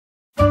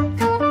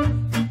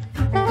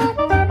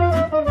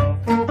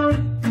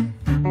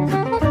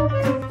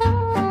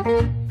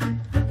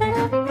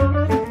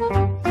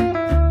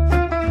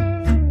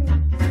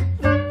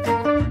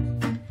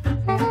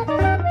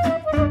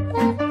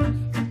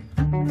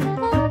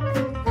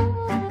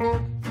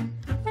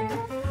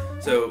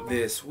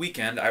This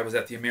weekend I was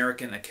at the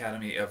American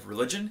Academy of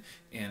Religion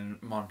in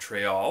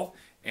Montreal,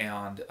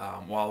 and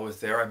while I was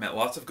there I met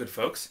lots of good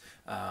folks,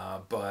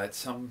 but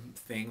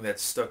something that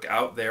stuck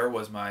out there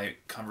was my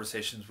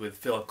conversations with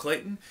Phillip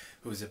Clayton,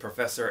 who's a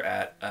professor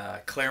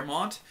at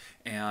Claremont,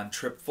 and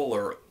Tripp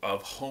Fuller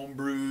of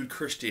Homebrewed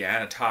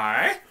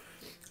Christianity.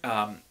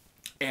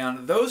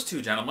 And those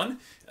two gentlemen,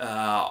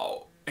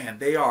 and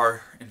they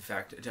are in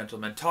fact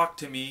gentlemen, talked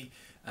to me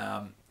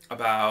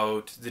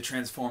about the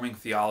Transforming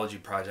Theology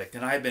Project.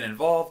 And I had been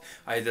involved.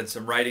 I had done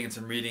some writing and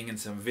some reading and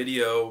some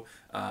video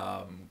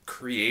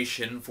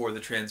creation for the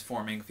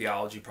Transforming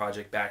Theology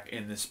Project back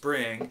in the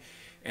spring.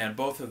 And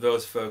both of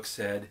those folks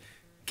said,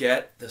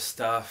 get the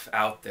stuff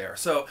out there.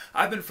 So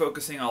I've been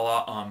focusing a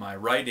lot on my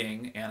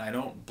writing, and I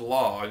don't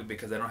blog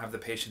because I don't have the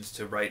patience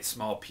to write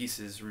small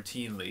pieces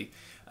routinely.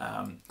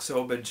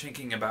 So I've been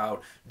thinking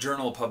about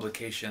journal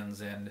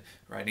publications and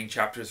writing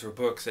chapters for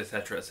books,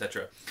 etc.,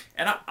 etc.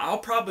 And I'll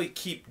probably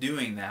keep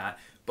doing that,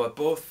 but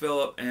both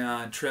Philip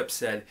and Tripp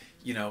said,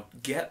 you know,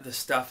 get the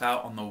stuff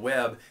out on the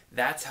web.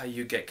 That's how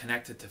you get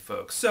connected to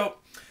folks. So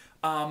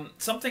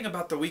something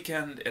about the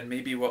weekend and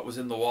maybe what was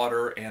in the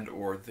water and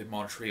or the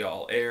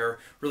Montreal air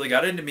really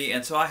got into me,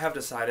 and so I have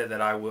decided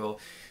that I will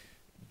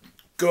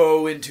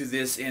go into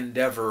this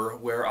endeavor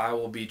where I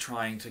will be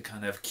trying to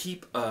kind of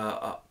keep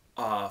a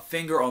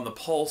finger on the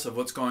pulse of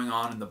what's going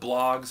on in the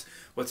blogs,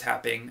 what's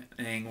happening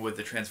with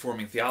the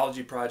Transforming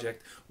Theology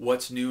Project,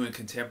 what's new and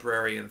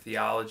contemporary in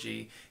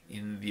theology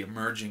in the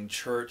emerging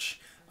church.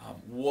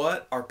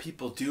 What are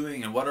people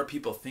doing and what are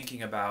people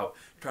thinking about?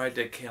 Try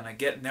to kind of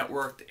get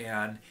networked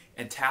and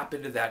tap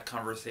into that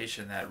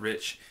conversation, that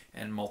rich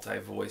and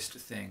multi-voiced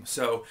thing.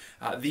 So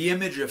the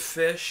image of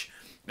fish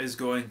is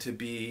going to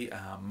be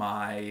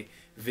my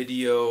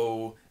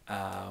video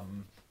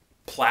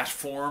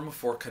platform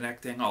for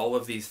connecting all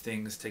of these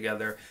things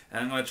together.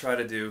 And I'm going to try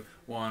to do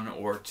 1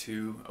 or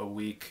 2 a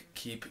week.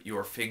 Keep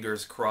your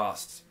fingers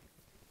crossed.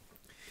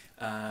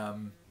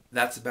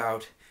 That's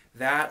about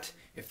that.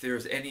 If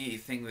there's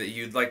anything that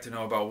you'd like to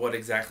know about what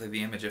exactly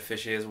the image of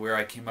fish is, where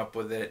I came up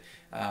with it,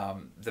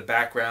 the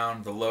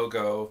background, the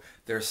logo,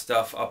 there's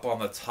stuff up on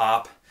the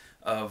top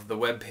of the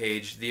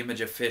webpage.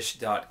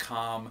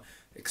 theimageoffish.com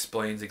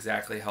explains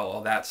exactly how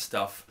all that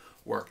stuff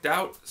worked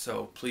out,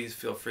 so please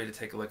feel free to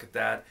take a look at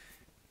that.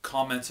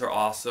 Comments are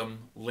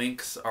awesome,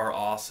 links are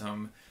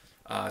awesome,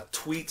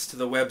 tweets to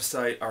the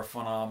website are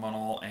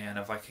phenomenal, and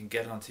if I can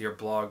get onto your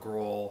blog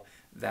roll,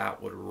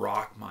 that would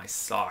rock my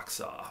socks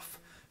off.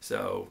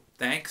 So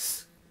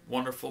thanks,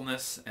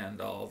 wonderfulness, and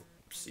I'll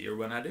see you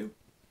when I do.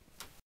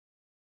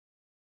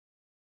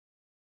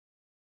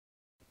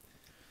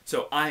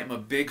 So I am a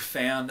big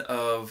fan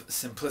of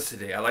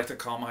simplicity. I like to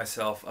call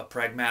myself a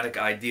pragmatic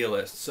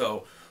idealist.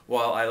 So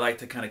while I like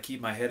to kind of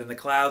keep my head in the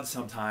clouds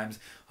sometimes,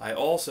 I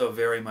also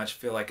very much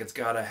feel like it's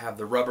got to have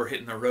the rubber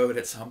hitting the road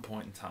at some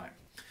point in time.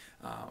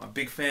 I'm a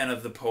big fan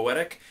of the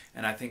poetic,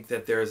 and I think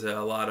that there's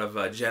a lot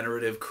of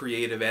generative,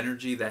 creative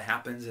energy that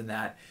happens in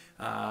that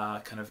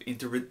kind of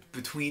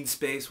between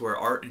space where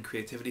art and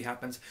creativity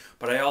happens.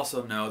 But I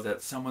also know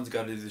that someone's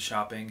got to do the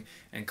shopping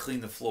and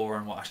clean the floor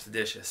and wash the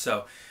dishes.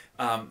 So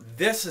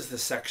this is the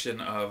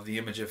section of the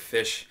image of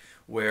fish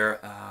where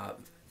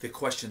the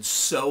question,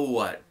 so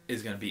what,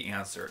 is going to be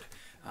answered.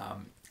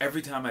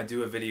 Every time I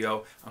do a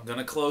video, I'm going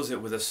to close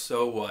it with a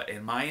so what,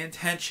 and my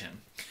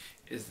intention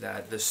is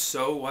that the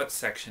so what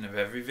section of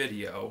every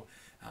video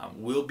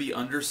will be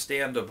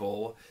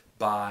understandable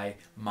by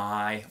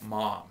my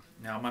mom.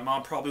 Now, my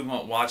mom probably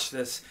won't watch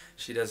this.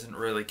 She doesn't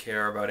really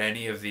care about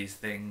any of these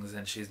things,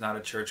 and she's not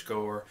a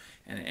churchgoer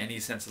in any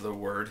sense of the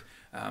word.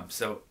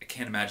 So I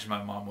can't imagine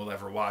my mom will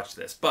ever watch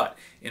this. But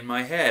in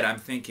my head, I'm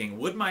thinking,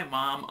 would my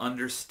mom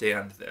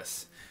understand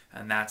this?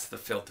 And that's the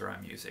filter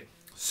I'm using.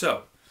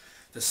 So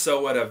the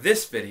so what of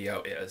this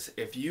video is,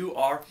 if you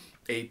are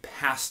a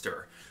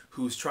pastor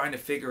who's trying to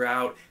figure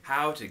out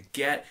how to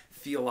get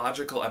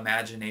theological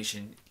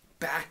imagination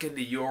back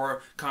into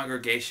your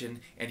congregation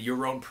and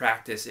your own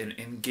practice and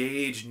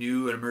engage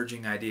new and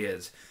emerging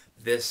ideas,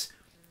 this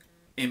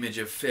image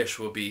of fish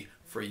will be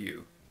for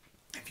you.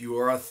 If you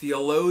are a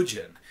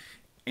theologian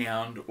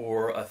and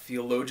or a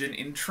theologian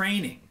in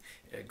training,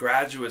 a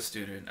graduate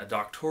student, a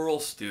doctoral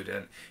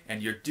student,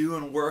 and you're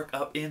doing work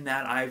up in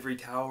that ivory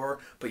tower,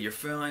 but you're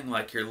feeling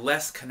like you're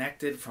less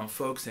connected from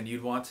folks than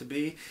you'd want to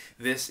be,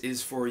 this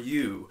is for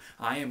you.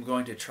 I am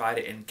going to try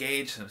to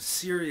engage some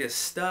serious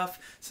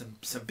stuff,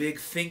 some big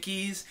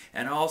thinkies,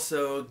 and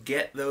also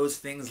get those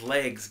things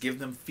legs, give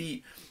them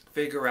feet,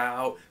 figure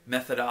out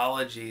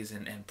methodologies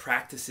and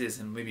practices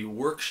and maybe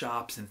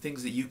workshops and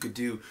things that you could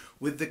do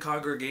with the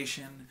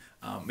congregation,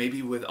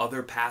 maybe with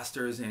other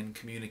pastors in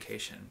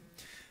communication.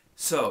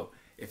 So,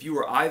 if you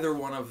are either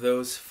one of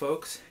those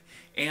folks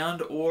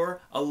and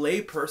or a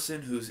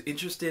layperson who's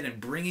interested in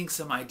bringing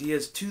some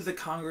ideas to the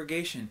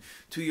congregation,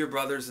 to your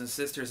brothers and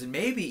sisters, and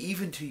maybe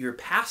even to your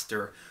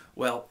pastor,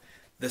 well,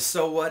 the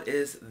so what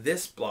is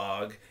this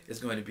blog is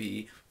going to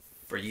be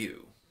for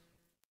you.